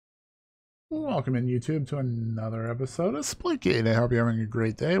Welcome in, YouTube, to another episode of Splitgate. I hope you're having a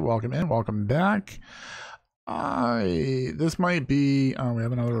great day. Welcome in, welcome back. This might be, we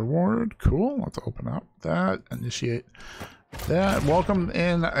have another reward. Cool, let's open up that, initiate that. Welcome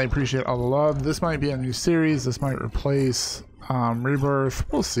in, I appreciate all the love. This might be a new series, this might replace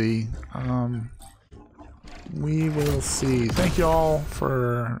Rebirth. We'll see. We will see. Thank you all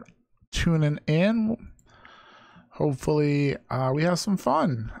for tuning in. Hopefully we have some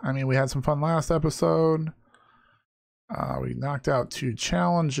fun. I mean, we had some fun last episode. We knocked out 2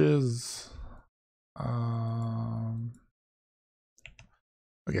 challenges.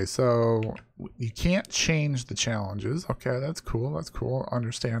 Okay, so you can't change the challenges. Okay, that's cool. That's cool.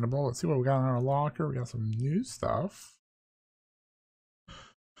 Understandable. Let's see what we got in our locker. We got some new stuff.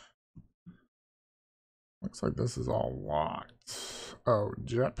 Looks like this is all locked. Oh,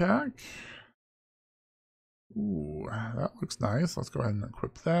 jetpack. Ooh, that looks nice. Let's go ahead and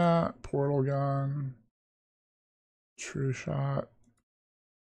equip that. Portal gun. True shot.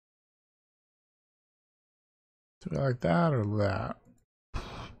 Do we like that or that?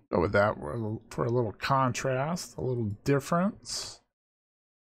 Go with that for a little contrast, a little difference.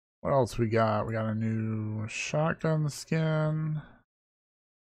 What else we got? We got a new shotgun skin.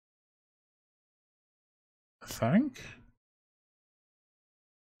 I think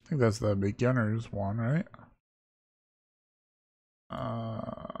that's the beginner's one, right?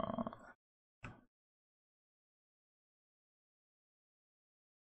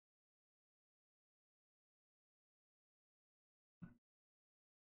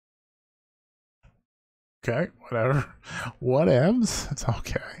 Okay, whatever. Whatevs. It's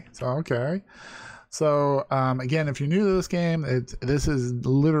okay. It's okay. So, again, if you're new to this game, this is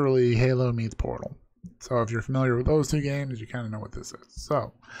literally Halo meets Portal. So if you're familiar with those 2 games, you kind of know what this is.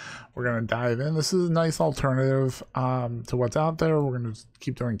 So we're going to dive in. This is a nice alternative to what's out there. We're going to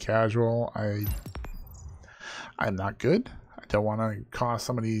keep doing casual. I'm not good. I don't want to cost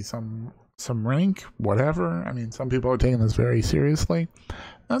somebody some rank, whatever. I mean, some people are taking this very seriously.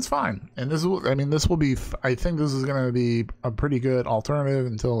 That's fine. And this will, I mean, this will be, I think this is going to be a pretty good alternative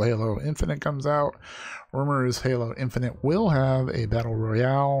until Halo Infinite comes out. Rumor is Halo Infinite will have a battle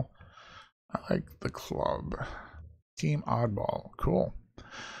royale. I like the club. Team Oddball. Cool.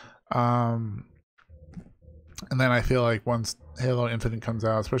 And then I feel like once Halo Infinite comes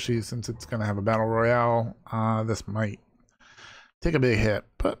out, especially since it's going to have a battle royale, this might take a big hit.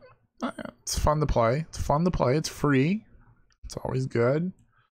 But it's fun to play. It's fun to play. It's free. It's always good.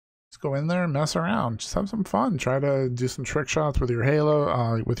 Just go in there and mess around. Just have some fun. Try to do some trick shots with your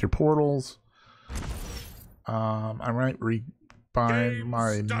Halo, with your portals. I might rebind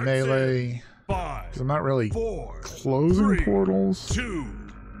my melee because I'm not really closing portals. 2,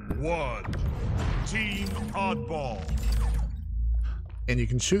 1. Team Oddball. And you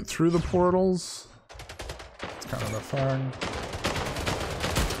can shoot through the portals. It's kind of a thing.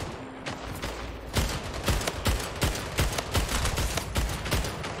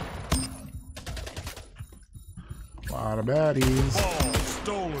 A lot of baddies. Ball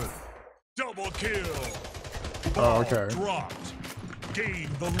stolen. Double kill. Oh, okay. Dropped. Gain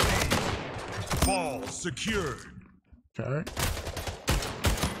the lead. Ball secured. Okay.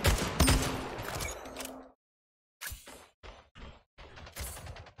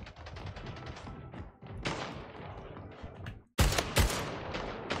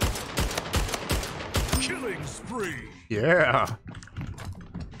 Killing spree. Yeah.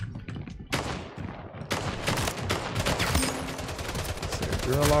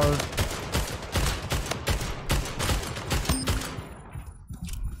 You're alive.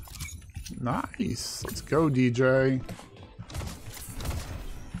 Nice. Let's go, DJ.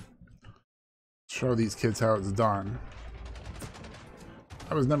 Show these kids how it's done.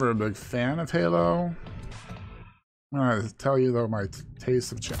 I was never a big fan of Halo. I'm gonna tell you though, my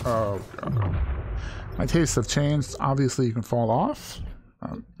tastes have my tastes have changed. Obviously, you can fall off.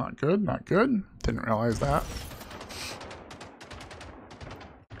 Not good. Not good. Didn't realize that.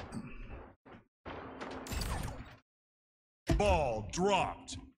 Ball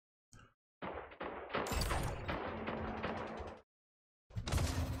dropped.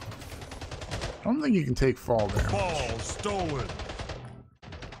 I don't think you can take fall damage. Ball stolen.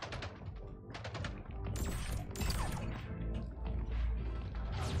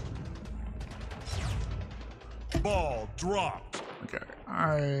 Ball dropped. Okay,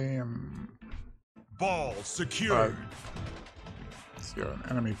 I am. Ball secured. See an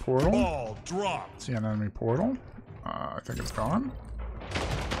enemy portal. Ball dropped. See an enemy portal. I think it's gone.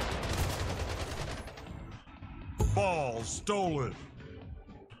 Ball stolen.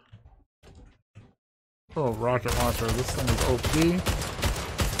 Oh, rocket launcher. This thing is OP.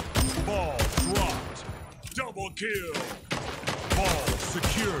 Ball Double kill. Ball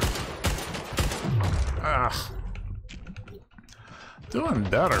secured. Ah. Doing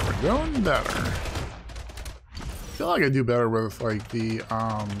better. We're doing better. I feel like I do better with like the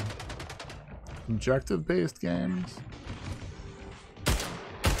objective-based games.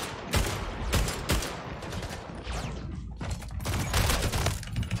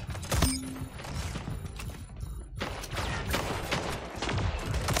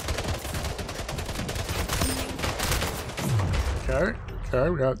 Okay,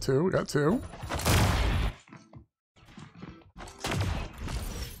 we got two.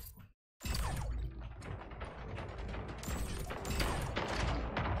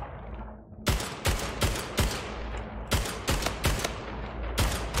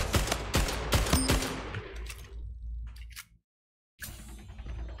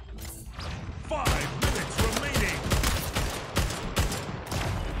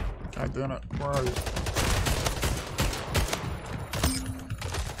 God damn it, where are you?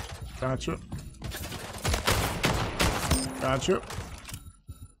 Gotcha. Gotcha.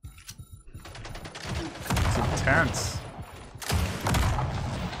 It's intense.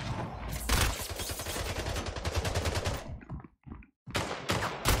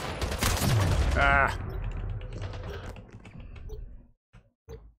 Ah.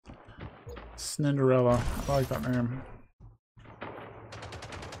 Sninderella. I like that name.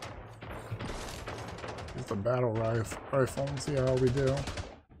 Use the battle rifle and see how we do.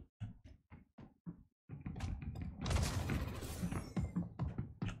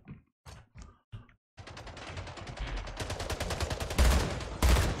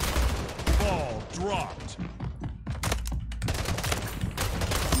 Ball dropped.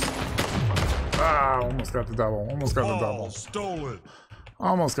 Ah, almost got the double. Almost got the double. Ball stolen.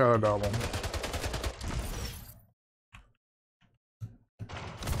 Almost got a double.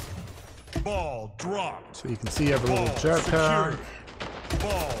 Ball dropped. So you can see you have a little jetpack.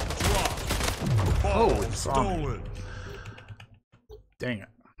 Ball dropped. Ball Oh, it's on me. stolen. Dang it.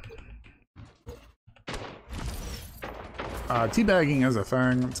 Teabagging is a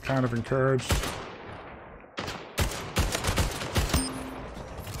thing. It's kind of encouraged.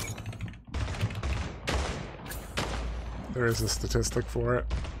 There is a statistic for it.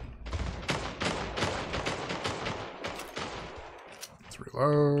 Let's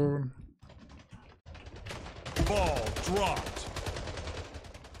reload. Ball dropped.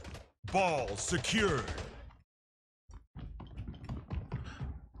 Ball secured.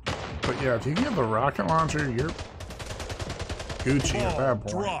 But yeah, if you give a rocket launcher, you're Gucci at Ball that point.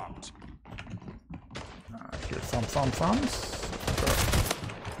 dropped. Here, thumbs.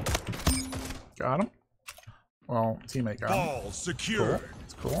 Got him. Well, teammate got him. Ball secured. Cool.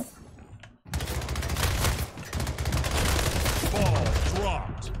 That's cool. Ball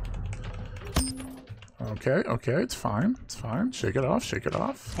dropped. Okay, it's fine. It's fine. Shake it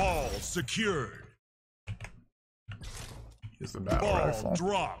off. Ball secured. Use the battle Ball rifle.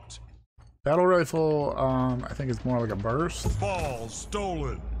 dropped. Battle rifle, I think it's more like a burst. Ball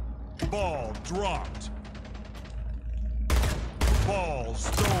stolen. Ball dropped. Ball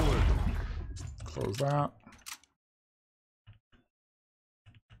stolen. Close that.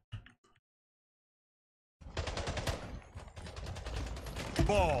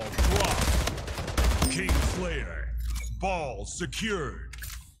 Ball dropped. King Slayer. Ball secured.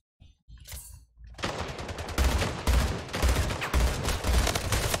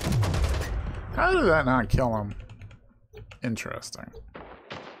 How did that not kill him? Interesting.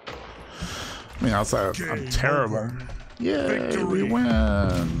 I mean, outside of I'm terrible. over. Yay, we Victory.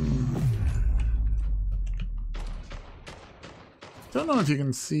 win. Don't know if you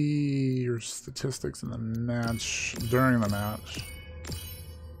can see your statistics in the match during the match.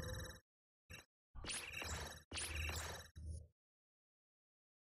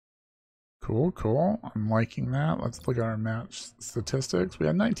 Cool. I'm liking that. Let's look at our match statistics. We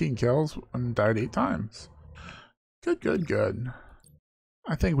had 19 kills and died 8 times. Good.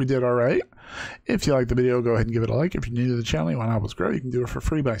 I think we did all right. If you like the video, go ahead and give it a like. If you're new to the channel, you want to help us grow, you can do it for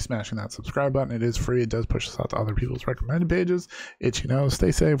free by smashing that subscribe button. It is free. It does push us out to other people's recommended pages. Itchy nose.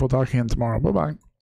 Stay safe. We'll talk again tomorrow. Bye-bye.